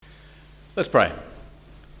Let's pray.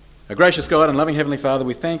 Our gracious God and loving Heavenly Father,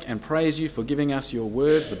 we thank and praise you for giving us your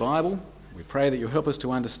word, the Bible. We pray that you'll help us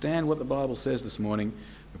to understand what the Bible says this morning.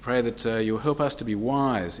 We pray that you'll help us to be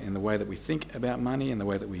wise in the way that we think about money and the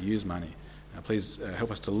way that we use money. Please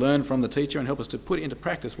help us to learn from the teacher and help us to put into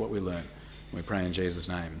practice what we learn. We pray in Jesus'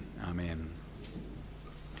 name. Amen.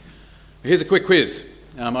 Here's a quick quiz.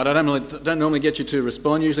 I don't normally get you to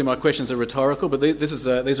respond. Usually my questions are rhetorical, but these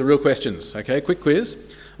are real questions. Okay, quick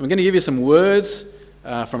quiz. I'm going to give you some words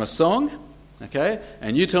from a song, okay,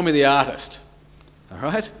 and you tell me the artist. All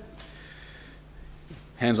right?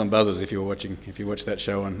 Hands on buzzers if you watch that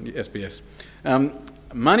show on SBS.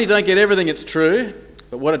 Money don't get everything, it's true,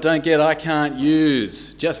 but what it don't get, I can't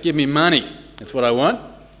use. Just give me money. That's what I want.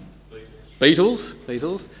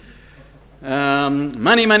 Beatles.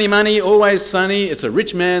 Money, money, money, always sunny. It's a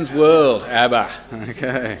rich man's world. ABBA.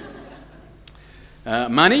 Okay.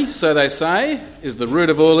 Money, so they say, is the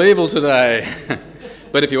root of all evil today.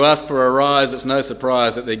 But if you ask for a rise, it's no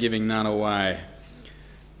surprise that they're giving none away.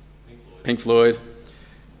 Pink Floyd.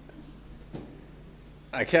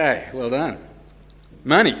 Okay, well done.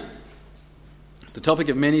 Money. It's the topic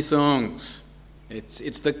of many songs.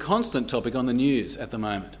 It's the constant topic on the news at the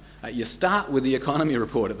moment. You start with the economy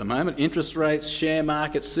report at the moment. Interest rates, share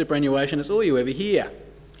markets, superannuation, it's all you ever hear.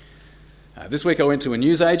 This week I went to a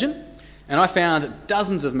newsagent and I found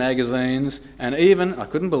dozens of magazines and even, I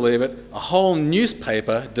couldn't believe it, a whole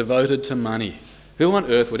newspaper devoted to money. Who on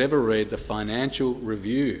earth would ever read the Financial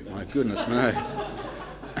Review? My goodness me.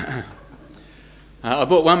 I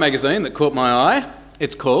bought one magazine that caught my eye.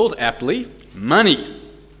 It's called, aptly, Money.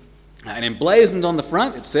 And emblazoned on the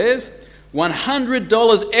front it says,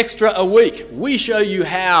 $100 extra a week. We show you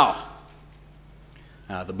how.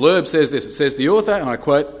 The blurb says this. It says the author, and I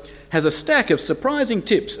quote, has a stack of surprising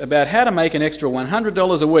tips about how to make an extra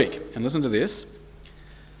 $100 a week. And listen to this.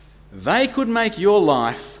 They could make your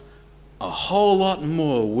life a whole lot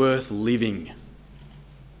more worth living.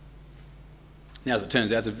 Now, as it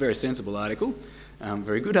turns out, it's a very sensible article.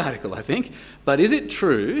 Very good article, I think. But is it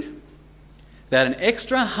true that an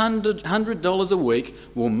extra $100 a week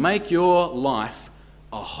will make your life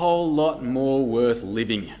a whole lot more worth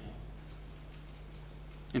living?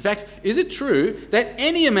 In fact, is it true that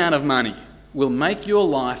any amount of money will make your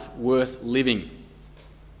life worth living?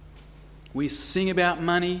 We sing about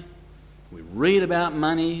money, we read about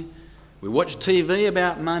money, we watch TV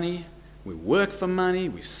about money, we work for money,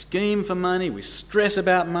 we scheme for money, we stress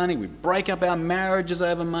about money, we break up our marriages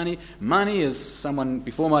over money. Money, as someone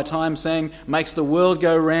before my time sang, makes the world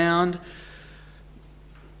go round.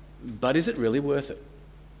 But is it really worth it?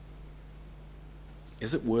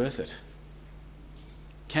 Is it worth it?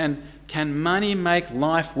 Can money make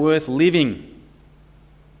life worth living?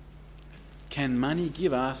 Can money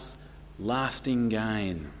give us lasting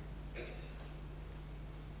gain?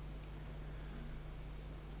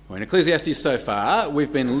 Well, in Ecclesiastes so far,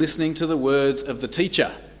 we've been listening to the words of the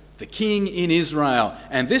teacher, the king in Israel.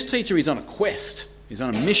 And this teacher is on a quest. He's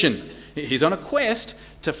on a mission. He's on a quest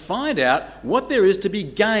to find out what there is to be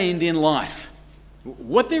gained in life.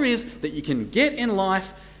 What there is that you can get in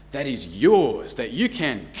life that is yours, that you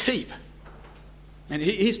can keep. And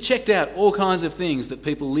he's checked out all kinds of things that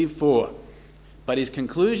people live for. But his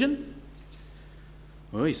conclusion?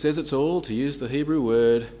 Well, he says it's all, to use the Hebrew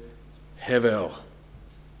word, hevel.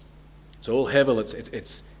 It's all hevel,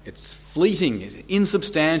 it's fleeting, it's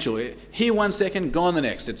insubstantial. Here 1 second, gone the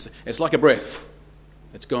next. It's like a breath.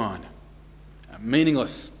 It's gone.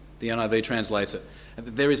 Meaningless, the NIV translates it.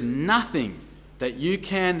 There is nothing that you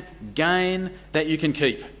can gain that you can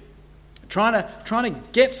keep. Trying to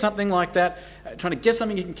get something like that, trying to get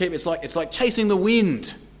something you can keep, it's like chasing the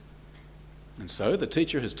wind. And so the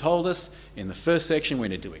teacher has told us in the first section we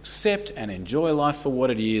need to accept and enjoy life for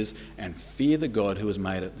what it is and fear the God who has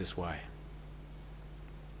made it this way.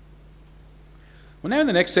 Well, now in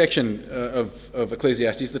the next section of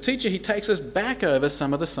Ecclesiastes, the teacher, he takes us back over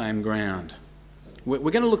some of the same ground. We're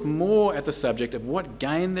going to look more at the subject of what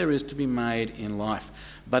gain there is to be made in life.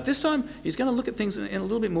 But this time, he's going to look at things in a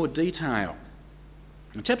little bit more detail.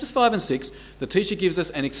 In chapters 5 and 6, the teacher gives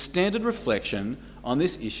us an extended reflection on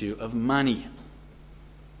this issue of money.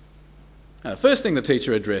 Now, the first thing the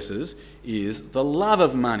teacher addresses is the love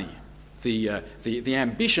of money, the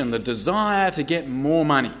ambition, the desire to get more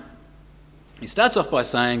money. He starts off by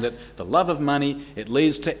saying that the love of money, it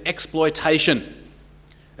leads to exploitation.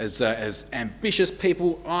 As ambitious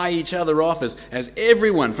people eye each other off, as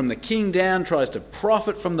everyone from the king down tries to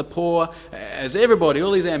profit from the poor, as everybody,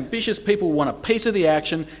 all these ambitious people want a piece of the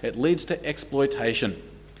action, it leads to exploitation.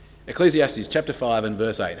 Ecclesiastes chapter 5 and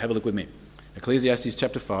verse 8. Have a look with me. Ecclesiastes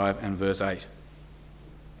chapter 5 and verse 8.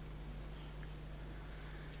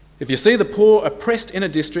 If you see the poor oppressed in a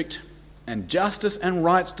district and justice and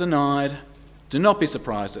rights denied, do not be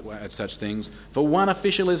surprised at such things, for one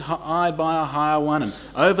official is eyed by a higher one, and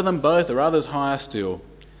over them both are others higher still.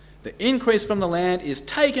 The increase from the land is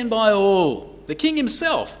taken by all. The king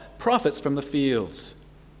himself profits from the fields.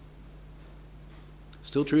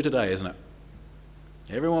 Still true today, isn't it?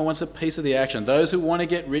 Everyone wants a piece of the action. Those who want to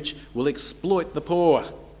get rich will exploit the poor.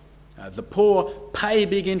 The poor pay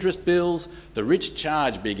big interest bills, the rich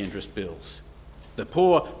charge big interest bills. The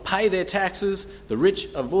poor pay their taxes, the rich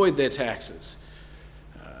avoid their taxes.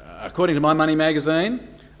 According to My Money magazine,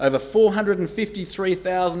 over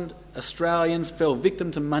 453,000 Australians fell victim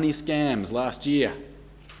to money scams last year.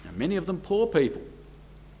 Now, many of them poor people.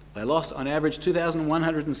 They lost on average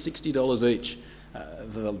 $2,160 each.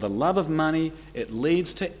 The love of money, it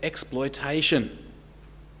leads to exploitation.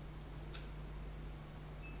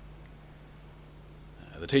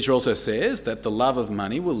 The teacher also says that the love of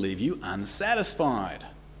money will leave you unsatisfied.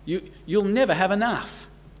 You'll never have enough.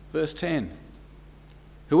 Verse 10.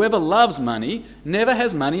 Whoever loves money never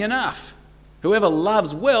has money enough. Whoever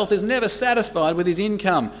loves wealth is never satisfied with his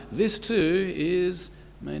income. This too is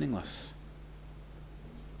meaningless.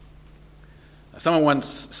 Someone once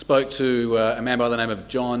spoke to a man by the name of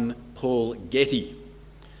John Paul Getty.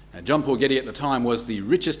 John Paul Getty at the time was the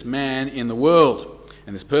richest man in the world.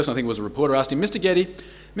 And this person, I think it was a reporter, asked him, Mr.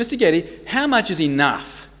 Getty, how much is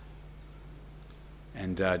enough?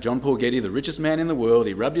 And John Paul Getty, the richest man in the world,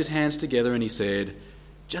 he rubbed his hands together and he said,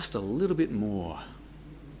 just a little bit more.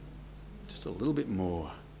 Just a little bit more.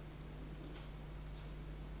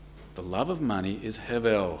 The love of money is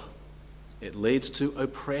hevel. It leads to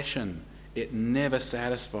oppression. It never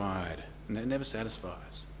satisfied. It never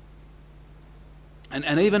satisfies.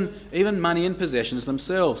 And even money and possessions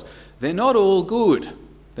themselves, they're not all good.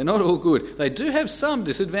 They're not all good. They do have some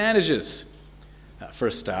disadvantages. For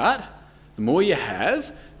a start, the more you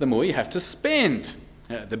have to spend.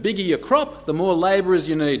 The bigger your crop, the more labourers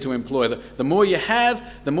you need to employ. The more you have,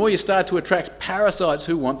 the more you start to attract parasites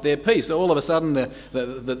who want their piece. So all of a sudden,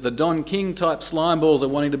 the Don King type slime balls are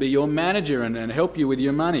wanting to be your manager and help you with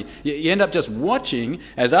your money. You end up just watching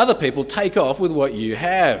as other people take off with what you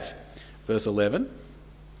have. Verse 11.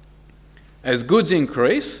 As goods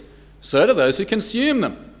increase, so do those who consume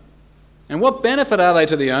them. And what benefit are they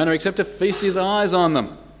to the owner except to feast his eyes on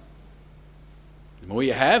them? The more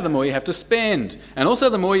you have, the more you have to spend. And also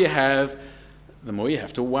the more you have, the more you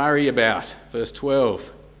have to worry about. Verse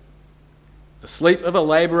 12. The sleep of a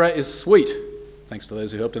labourer is sweet, thanks to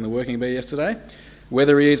those who helped in the working bee yesterday,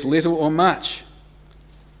 whether he eats little or much.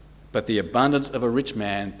 But the abundance of a rich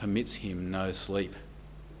man permits him no sleep.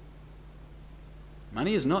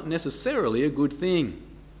 Money is not necessarily a good thing.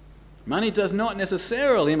 Money does not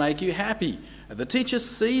necessarily make you happy. The teacher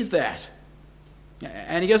sees that.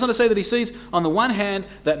 And he goes on to say that he sees, on the one hand,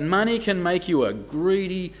 that money can make you a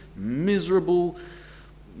greedy, miserable,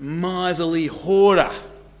 miserly hoarder.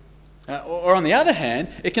 Or on the other hand,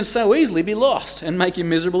 it can so easily be lost and make you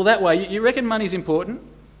miserable that way. You reckon money's important?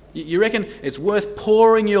 You reckon it's worth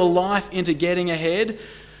pouring your life into getting ahead?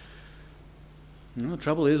 Well, the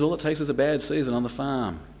trouble is, all it takes is a bad season on the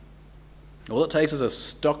farm. All it takes is a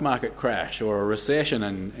stock market crash or a recession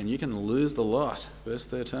and you can lose the lot. Verse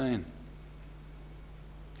 13.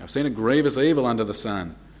 I've seen a grievous evil under the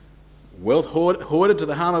sun. Wealth hoarded to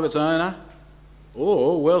the harm of its owner,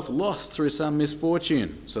 or wealth lost through some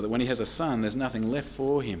misfortune, so that when he has a son, there's nothing left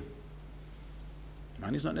for him.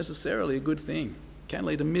 Money's not necessarily a good thing. It can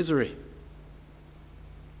lead to misery.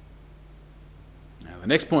 Now, the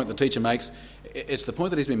next point the teacher makes, it's the point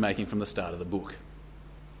that he's been making from the start of the book.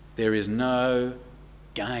 There is no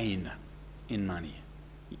gain in money.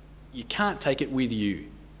 You can't take it with you.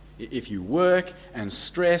 If you work and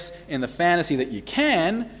stress in the fantasy that you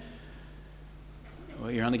can,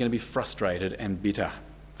 well, you're only going to be frustrated and bitter.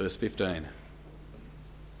 Verse 15.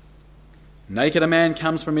 Naked a man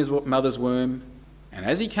comes from his mother's womb, and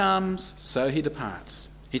as he comes, so he departs.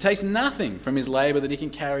 He takes nothing from his labour that he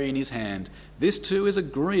can carry in his hand. This too is a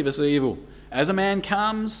grievous evil. As a man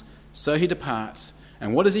comes, so he departs.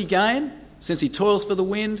 And what does he gain, since he toils for the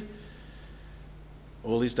wind?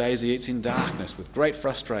 All his days he eats in darkness with great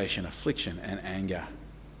frustration, affliction and anger.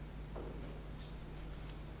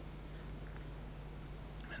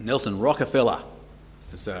 Nelson Rockefeller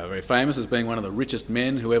is very famous as being one of the richest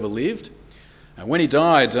men who ever lived. When he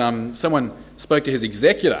died, someone spoke to his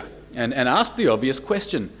executor and asked the obvious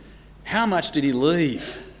question, how much did he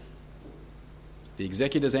leave? The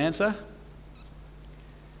executor's answer?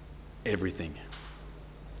 Everything.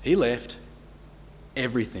 He left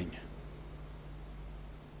everything.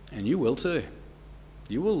 And you will too.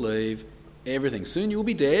 You will leave everything. Soon you'll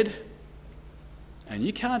be dead, and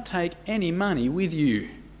you can't take any money with you.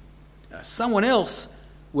 Someone else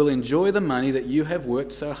will enjoy the money that you have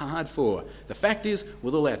worked so hard for. The fact is,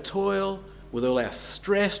 with all our toil, with all our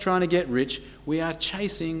stress trying to get rich, we are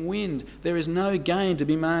chasing wind. There is no gain to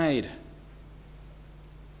be made.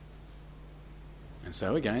 And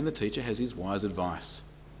so again, the teacher has his wise advice.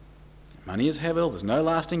 Money is heaven, there's no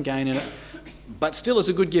lasting gain in it, but still it's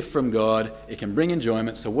a good gift from God. It can bring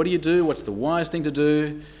enjoyment. So what do? What's the wise thing to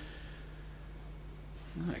do?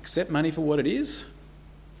 Accept money for what it is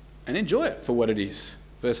and enjoy it for what it is.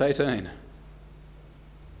 Verse 18.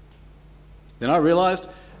 Then I realised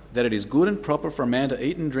that it is good and proper for a man to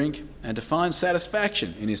eat and drink and to find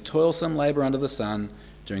satisfaction in his toilsome labour under the sun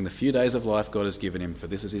during the few days of life God has given him, for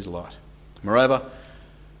this is his lot. Moreover,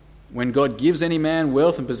 when God gives any man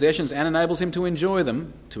wealth and possessions and enables him to enjoy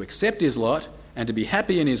them, to accept his lot and to be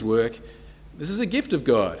happy in his work, this is a gift of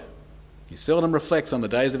God. He seldom reflects on the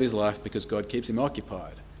days of his life because God keeps him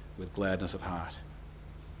occupied with gladness of heart.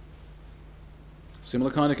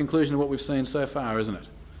 Similar kind of conclusion to what we've seen so far, isn't it?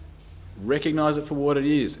 Recognise it for what it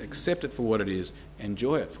is, accept it for what it is,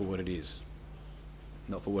 enjoy it for what it is,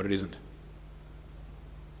 not for what it isn't.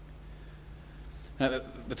 Now,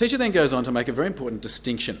 the teacher then goes on to make a very important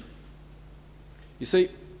distinction. You see,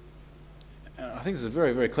 I think this is a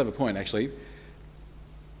very, very clever point actually.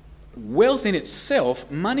 Wealth in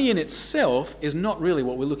itself, money in itself, is not really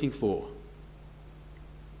what we're looking for.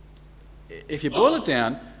 If you boil it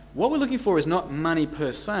down, what we're looking for is not money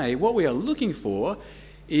per se. What we are looking for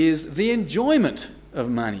is the enjoyment of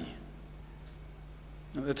money.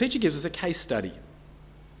 Now, the teacher gives us a case study.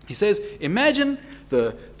 He says, imagine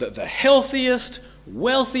the healthiest,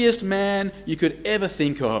 wealthiest man you could ever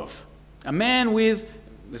think of. A man with,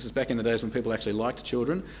 this is back in the days when people actually liked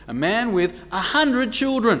children, a man with 100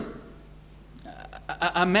 children.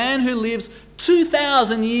 A man who lives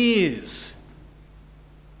 2,000 years.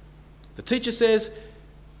 The teacher says,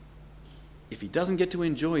 if he doesn't get to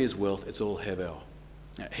enjoy his wealth, it's all hevel.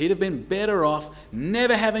 Now, he'd have been better off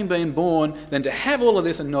never having been born than to have all of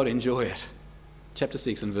this and not enjoy it. Chapter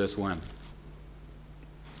 6 and verse 1.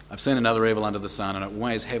 I've seen another evil under the sun, and it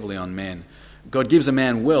weighs heavily on men. God gives a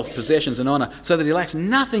man wealth, possessions and honour, so that he lacks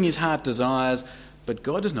nothing his heart desires, but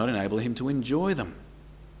God does not enable him to enjoy them.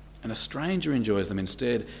 And a stranger enjoys them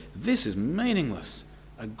instead. This is meaningless,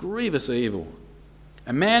 a grievous evil.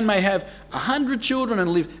 A man may have 100 children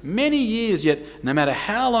and live many years, yet no matter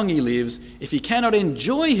how long he lives, if he cannot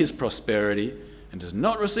enjoy his prosperity and does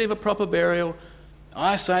not receive a proper burial,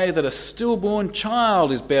 I say that a stillborn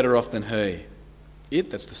child is better off than he.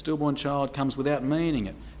 It, that's the stillborn child, comes without meaning.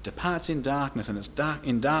 It departs in darkness, and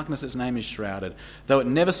in darkness its name is shrouded. Though it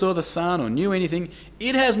never saw the sun or knew anything,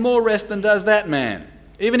 it has more rest than does that man.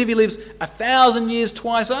 Even if he lives 1,000 years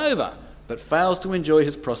twice over, but fails to enjoy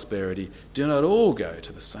his prosperity, do not all go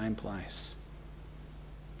to the same place.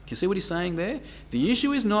 You see what he's saying there? The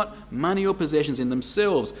issue is not money or possessions in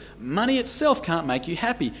themselves. Money itself can't make you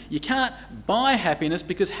happy. You can't buy happiness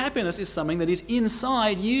because happiness is something that is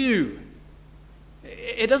inside you.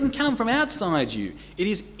 It doesn't come from outside you. It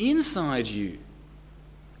is inside you.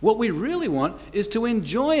 What we really want is to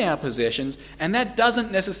enjoy our possessions, and that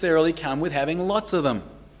doesn't necessarily come with having lots of them.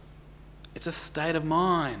 It's a state of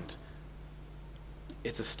mind.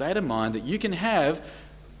 It's a state of mind that you can have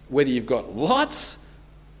whether you've got lots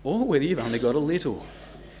or whether you've only got a little.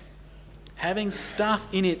 Having stuff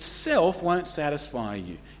in itself won't satisfy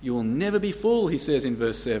you. You will never be full, he says in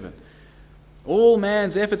verse 7. All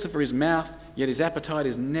man's efforts are for his mouth, yet his appetite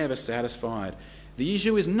is never satisfied. The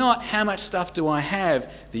issue is not how much stuff do I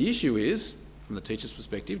have. The issue is, from the teacher's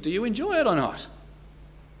perspective, do you enjoy it or not?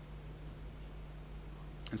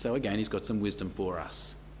 And so again, he's got some wisdom for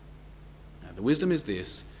us. Now, the wisdom is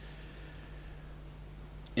this: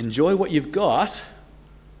 enjoy what you've got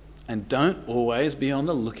and don't always be on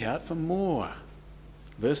the lookout for more.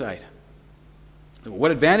 Verse 8.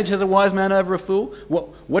 What advantage has a wise man over a fool?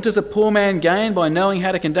 What does a poor man gain by knowing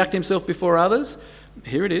how to conduct himself before others?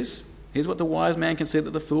 Here it is. Here's what the wise man can see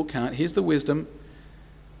that the fool can't. Here's the wisdom.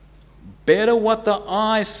 Better what the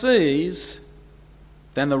eye sees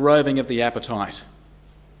than the roving of the appetite.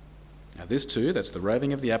 Now this too, that's the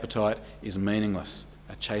roving of the appetite, is meaningless,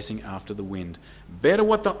 a chasing after the wind. Better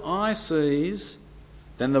what the eye sees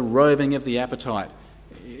than the roving of the appetite.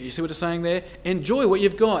 You see what it's saying there? Enjoy what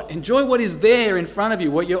you've got. Enjoy what is there in front of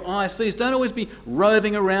you, what your eye sees. Don't always be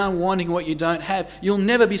roving around wanting what you don't have. You'll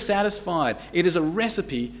never be satisfied. It is a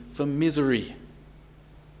recipe for misery.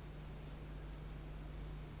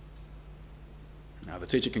 Now, the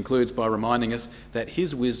teacher concludes by reminding us that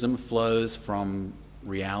his wisdom flows from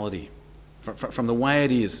reality. from the way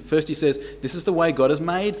it is. First he says, this is the way God has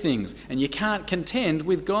made things, and you can't contend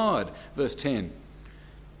with God. Verse 10.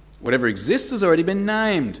 Whatever exists has already been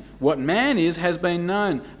named. What man is has been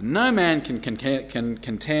known. No man can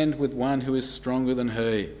contend with one who is stronger than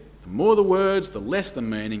he. The more the words, the less the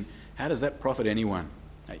meaning. How does that profit anyone?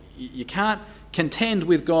 You can't contend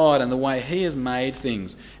with God and the way he has made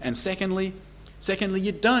things. And secondly,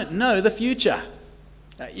 you don't know the future.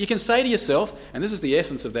 You can say to yourself, and this is the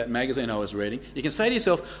essence of that magazine I was reading, you can say to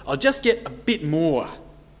yourself, I'll just get a bit more.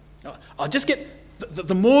 I'll just get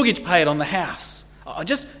the mortgage paid on the house. I'll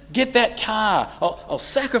just get that car. I'll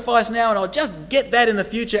sacrifice now and I'll just get that in the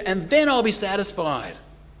future and then I'll be satisfied.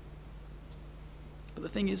 But the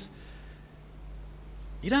thing is,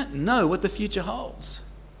 you don't know what the future holds.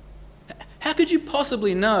 How could you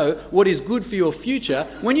possibly know what is good for your future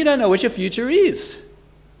when you don't know what your future is?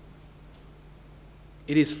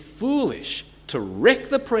 It is foolish to wreck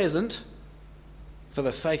the present for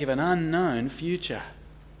the sake of an unknown future.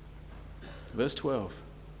 Verse 12.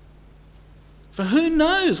 For who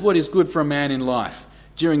knows what is good for a man in life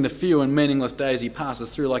during the few and meaningless days he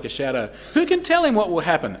passes through like a shadow? Who can tell him what will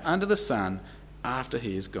happen under the sun after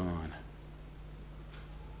he is gone?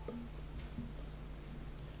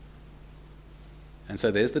 And so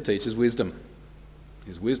there's the teacher's wisdom.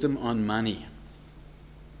 His wisdom on money.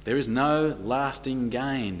 There is no lasting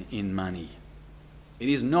gain in money. It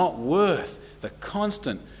is not worth the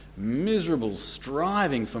constant, miserable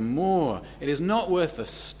striving for more. It is not worth the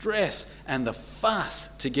stress and the fuss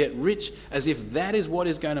to get rich, as if that is what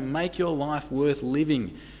is going to make your life worth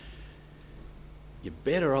living. You're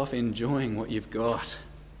better off enjoying what you've got.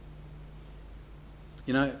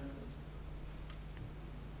 You know,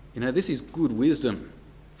 this is good wisdom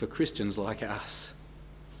for Christians like us.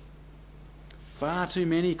 Far too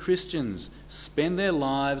many Christians spend their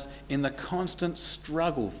lives in the constant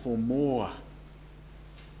struggle for more.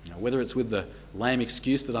 Whether it's with the lame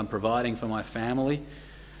excuse that I'm providing for my family,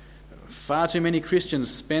 far too many Christians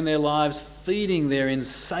spend their lives feeding their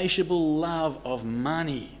insatiable love of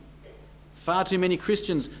money. Far too many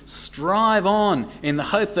Christians strive on in the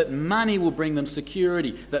hope that money will bring them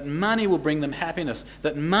security, that money will bring them happiness,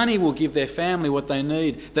 that money will give their family what they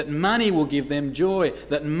need, that money will give them joy,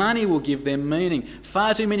 that money will give them meaning.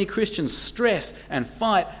 Far too many Christians stress and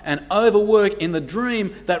fight and overwork in the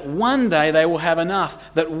dream that one day they will have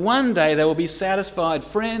enough, that one day they will be satisfied.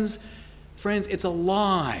 Friends, it's a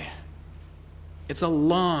lie. It's a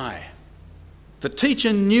lie. The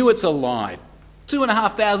teacher knew it's a lie.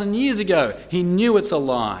 2,500 years ago, he knew it's a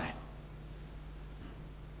lie.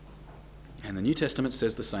 And the New Testament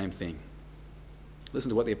says the same thing. Listen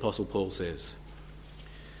to what the Apostle Paul says.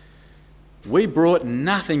 We brought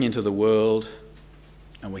nothing into the world,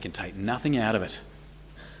 and we can take nothing out of it.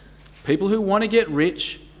 People who want to get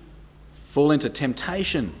rich fall into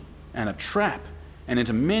temptation and a trap, and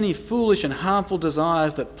into many foolish and harmful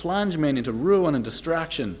desires that plunge men into ruin and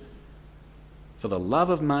destruction. For the love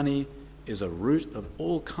of money is a root of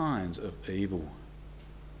all kinds of evil.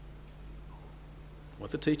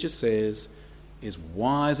 What the teacher says is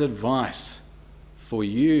wise advice for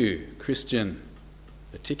you, Christian,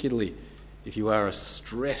 particularly if you are a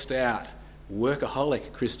stressed out,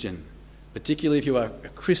 workaholic Christian, particularly if you are a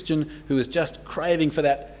Christian who is just craving for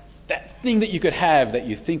that thing that you could have that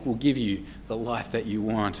you think will give you the life that you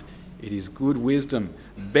want. It is good wisdom.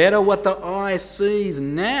 Better what the eye sees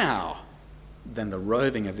now than the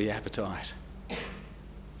roving of the appetite.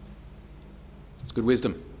 It's good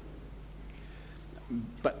wisdom.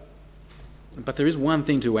 But there is one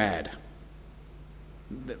thing to add.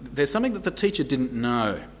 There's something that the teacher didn't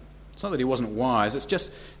know. It's not that he wasn't wise, it's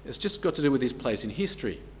just got to do with his place in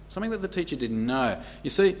history. Something that the teacher didn't know. You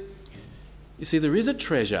see, there is a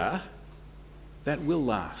treasure that will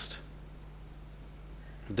last.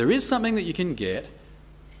 There is something that you can get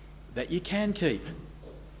that you can keep.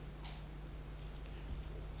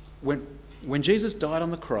 When Jesus died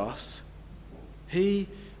on the cross, he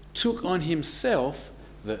took on himself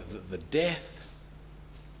the death,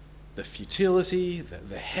 the futility,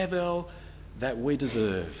 the hevel that we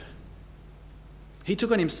deserve. He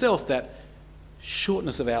took on himself that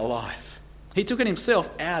shortness of our life. He took on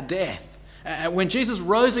himself our death. When Jesus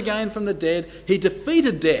rose again from the dead, he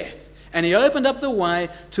defeated death and he opened up the way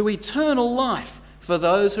to eternal life for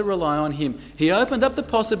those who rely on him. He opened up the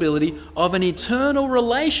possibility of an eternal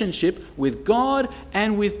relationship with God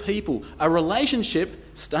and with people. A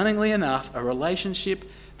relationship, stunningly enough, a relationship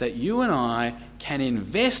that you and I can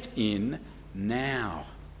invest in now.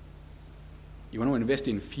 You want to invest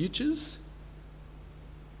in futures?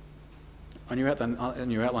 On your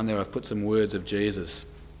outline there, I've put some words of Jesus.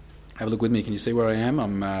 Have a look with me. Can you see where I am?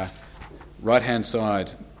 I'm right-hand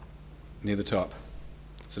side near the top.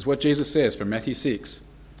 This is what Jesus says from Matthew 6.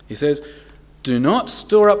 He says, "Do not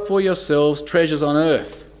store up for yourselves treasures on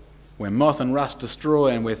earth, where moth and rust destroy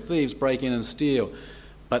and where thieves break in and steal.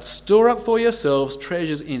 But store up for yourselves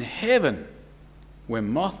treasures in heaven, where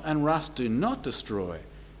moth and rust do not destroy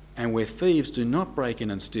and where thieves do not break in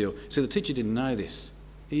and steal." See, the teacher didn't know this.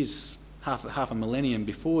 He's half a millennium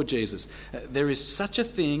before Jesus. There is such a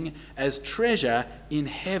thing as treasure in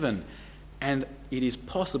heaven, and it is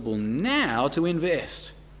possible now to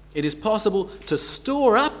invest. It is possible to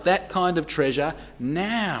store up that kind of treasure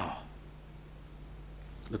now.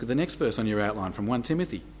 Look at the next verse on your outline from 1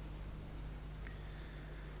 Timothy.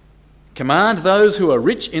 "Command those who are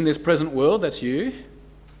rich in this present world," that's you.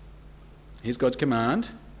 Here's God's command.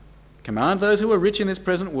 "Command those who are rich in this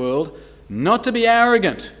present world not to be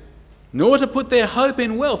arrogant, nor to put their hope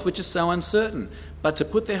in wealth, which is so uncertain, but to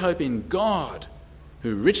put their hope in God,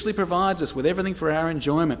 who richly provides us with everything for our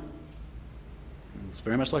enjoyment." It's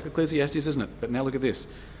very much like Ecclesiastes, isn't it? But now look at this.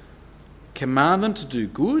 "Command them to do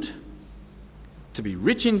good, to be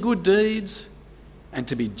rich in good deeds, and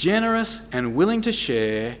to be generous and willing to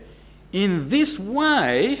share. In this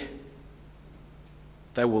way,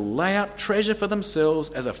 they will lay up treasure for themselves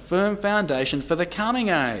as a firm foundation for the coming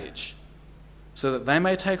age, so that they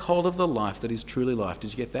may take hold of the life that is truly life."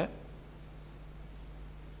 Did you get that?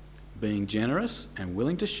 Being generous and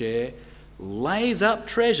willing to share lays up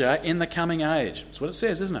treasure in the coming age. That's what it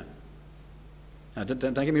says, isn't it? Now,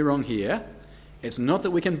 don't get me wrong here. It's not that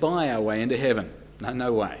we can buy our way into heaven.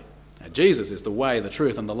 No way. Now, Jesus is the way, the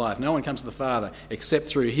truth, and the life. No one comes to the Father except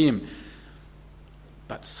through him.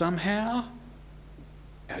 But somehow,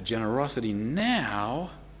 our generosity now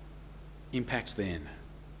impacts then.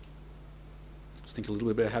 Let's think a little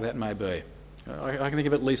bit about how that may be. I can think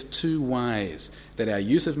of at least two ways that our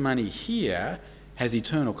use of money here has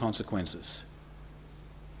eternal consequences.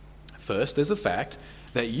 First, there's the fact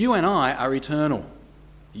that you and I are eternal.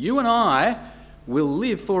 You and I will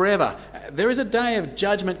live forever. There is a day of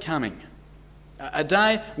judgment coming. A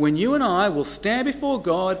day when you and I will stand before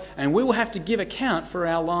God and we will have to give account for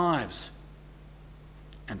our lives.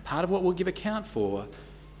 And part of what we'll give account for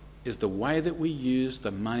is the way that we use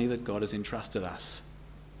the money that God has entrusted us.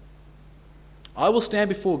 I will stand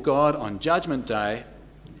before God on Judgment Day.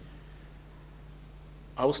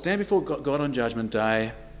 I will stand before God on Judgment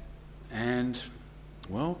Day and,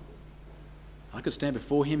 well, I could stand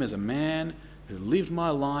before him as a man who lived my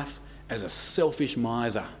life as a selfish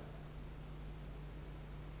miser.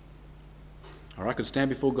 Or I could stand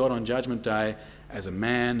before God on Judgment Day as a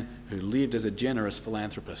man who lived as a generous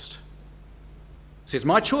philanthropist. See, it's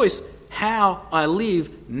my choice how I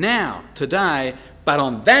live now, today, but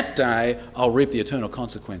on that day I'll reap the eternal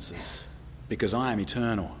consequences because I am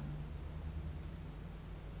eternal.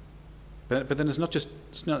 But then it's not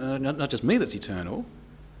just me that's eternal.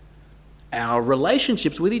 Our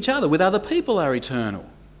relationships with each other, with other people, are eternal.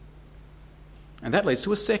 And that leads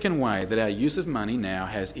to a second way that our use of money now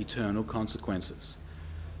has eternal consequences.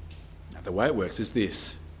 Now, the way it works is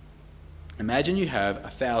this. Imagine you have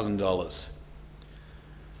 $1,000.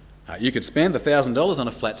 You could spend the $1,000 on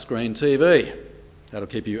a flat screen TV. That'll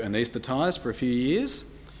keep you anaesthetised for a few years.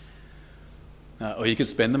 Or you could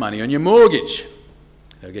spend the money on your mortgage.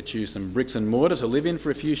 That'll get you some bricks and mortar to live in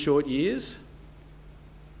for a few short years.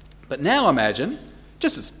 But now imagine,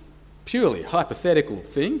 just as purely hypothetical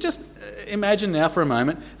thing, just imagine now for a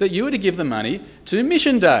moment that you were to give the money to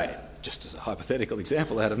Mission Day, just as a hypothetical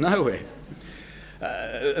example out of nowhere.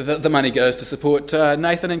 The money goes to support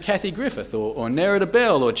Nathan and Kathy Griffith, or Nerida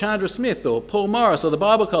Bell, or Chandra Smith, or Paul Morris, or the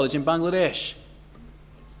Bible College in Bangladesh.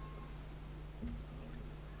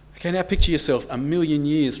 Okay, now picture yourself 1,000,000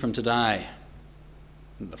 years from today.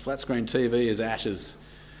 The flat screen TV is ashes.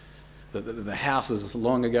 The house has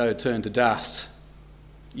long ago turned to dust.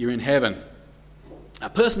 You're in heaven. A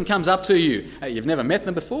person comes up to you. You've never met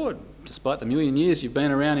them before. Despite the 1,000,000 years you've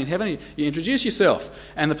been around in heaven, you introduce yourself.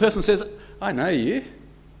 And the person says, "I know you."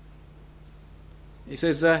 He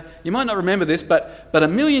says, "You might not remember this, but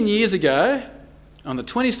 1,000,000 years ago, on the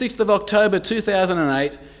 26th of October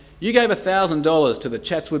 2008, you gave $1,000 to the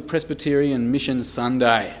Chatswood Presbyterian Mission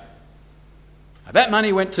Sunday. That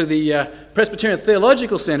money went to the Presbyterian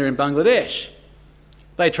Theological Centre in Bangladesh.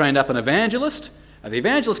 They trained up an evangelist. The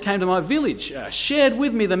evangelist came to my village, shared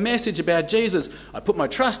with me the message about Jesus. I put my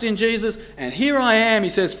trust in Jesus, and here I am." He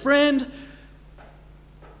says, friend,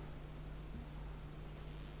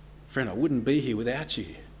 I wouldn't be here without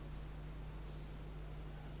you.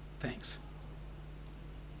 Thanks.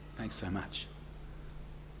 Thanks so much.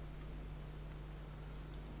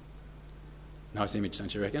 Nice image,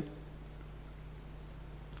 don't you reckon?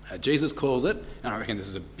 Jesus calls it, and I reckon this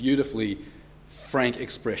is a beautifully frank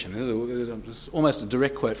expression. It's almost a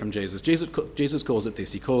direct quote from Jesus. Jesus calls it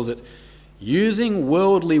this. He calls it using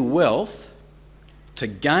worldly wealth to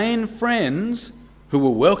gain friends who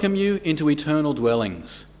will welcome you into eternal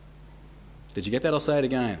dwellings. Did you get that? I'll say it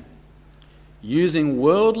again. Using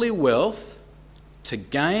worldly wealth to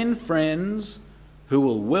gain friends who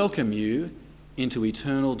will welcome you into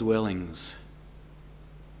eternal dwellings.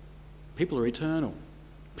 People are eternal.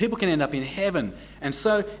 People can end up in heaven. And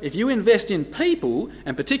so if you invest in people,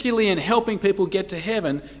 and particularly in helping people get to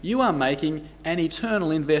heaven, you are making an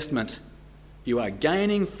eternal investment. You are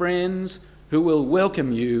gaining friends who will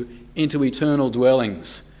welcome you into eternal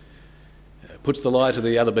dwellings. Puts the lie to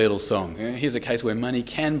the other Beatles song. Here's a case where money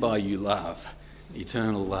can buy you love,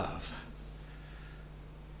 eternal love.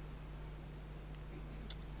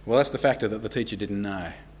 Well, that's the factor that the teacher didn't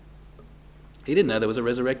know. He didn't know there was a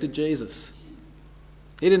resurrected Jesus.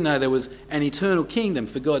 He didn't know there was an eternal kingdom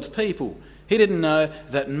for God's people. He didn't know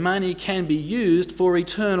that money can be used for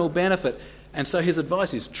eternal benefit. And so his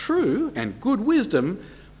advice is true and good wisdom,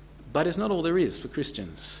 but it's not all there is for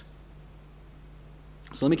Christians.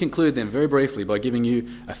 So let me conclude then very briefly by giving you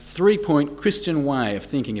a 3-point Christian way of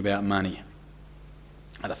thinking about money.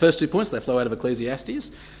 The first 2 points, they flow out of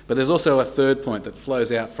Ecclesiastes, but there's also a third point that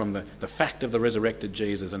flows out from the fact of the resurrected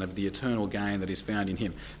Jesus and of the eternal gain that is found in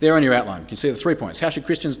him. There on your outline, you can see the 3 points. How should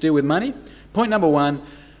Christians deal with money? Point number 1,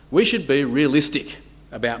 we should be realistic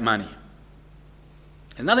about money.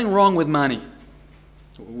 There's nothing wrong with money.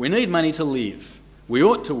 We need money to live. We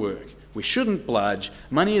ought to work. We shouldn't bludge.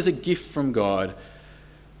 Money is a gift from God,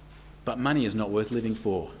 but money is not worth living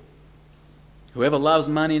for. Whoever loves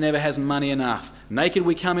money never has money enough. Naked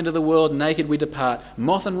we come into the world, naked we depart.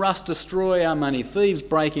 Moth and rust destroy our money. Thieves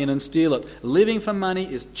break in and steal it. Living for money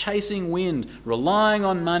is chasing wind. Relying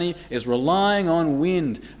on money is relying on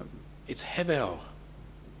wind. It's hevel.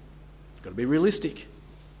 Got to be realistic.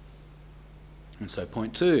 And so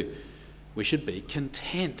point 2, we should be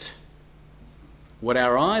content. What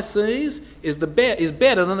our eye sees is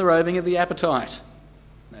better than the roving of the appetite.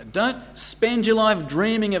 Don't spend your life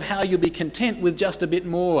dreaming of how you'll be content with just a bit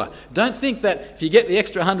more. Don't think that if you get the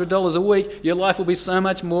extra $100 a week, your life will be so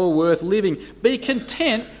much more worth living. Be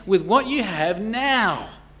content with what you have now.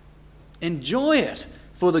 Enjoy it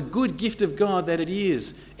for the good gift of God that it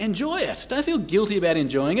is. Enjoy it. Don't feel guilty about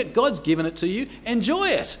enjoying it. God's given it to you. Enjoy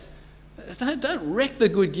it. Don't wreck the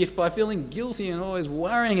good gift by feeling guilty and always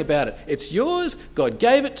worrying about it. It's yours. God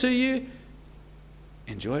gave it to you.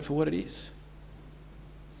 Enjoy it for what it is.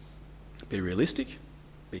 Be realistic,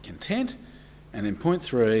 be content, and then point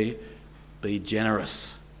 3, be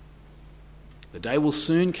generous. The day will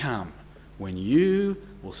soon come when you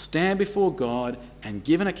will stand before God and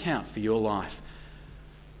give an account for your life.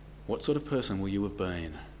 What sort of person will you have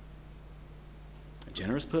been? A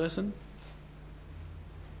generous person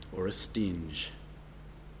or a stinge?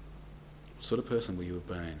 What sort of person will you have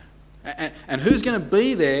been? And who's going to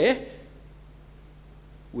be there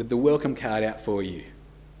with the welcome card out for you?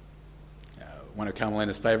 One of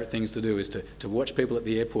Carmelina's favourite things to do is to watch people at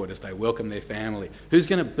the airport as they welcome their family. Who's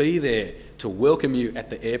going to be there to welcome you at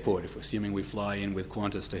the airport, if we're assuming we fly in with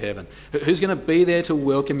Qantas to heaven? Who's going to be there to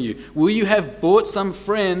welcome you? Will you have bought some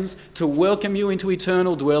friends to welcome you into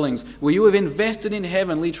eternal dwellings? Will you have invested in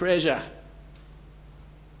heavenly treasure?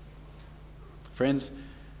 Friends,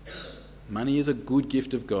 money is a good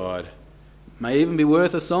gift of God. It may even be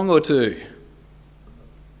worth a song or two.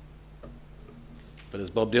 But as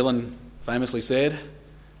Bob Dylan famously said,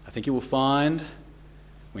 I think you will find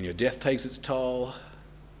when your death takes its toll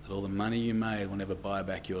that all the money you made will never buy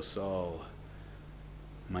back your soul.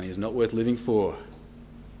 Money is not worth living for.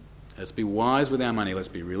 Let's be wise with our money. Let's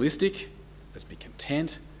be realistic. Let's be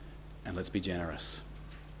content. And let's be generous.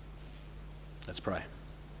 Let's pray.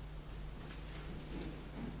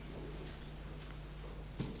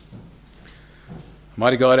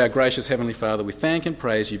 Mighty God, our gracious Heavenly Father, we thank and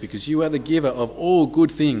praise you because you are the giver of all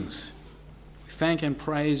good things. Thank and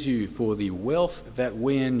praise you for the wealth that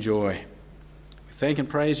we enjoy. We thank and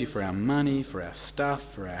praise you for our money, for our stuff,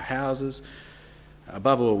 for our houses.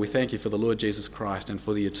 Above all, we thank you for the Lord Jesus Christ and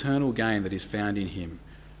for the eternal gain that is found in him.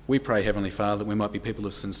 We pray, Heavenly Father, that we might be people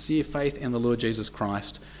of sincere faith in the Lord Jesus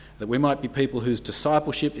Christ, that we might be people whose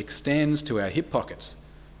discipleship extends to our hip pockets.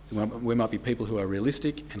 We might be people who are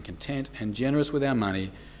realistic and content and generous with our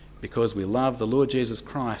money because we love the Lord Jesus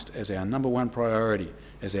Christ as our number one priority,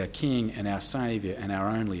 as our King and our Saviour and our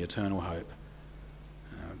only eternal hope.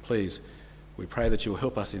 Please, we pray that you will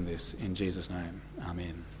help us in this. In Jesus' name,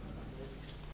 amen.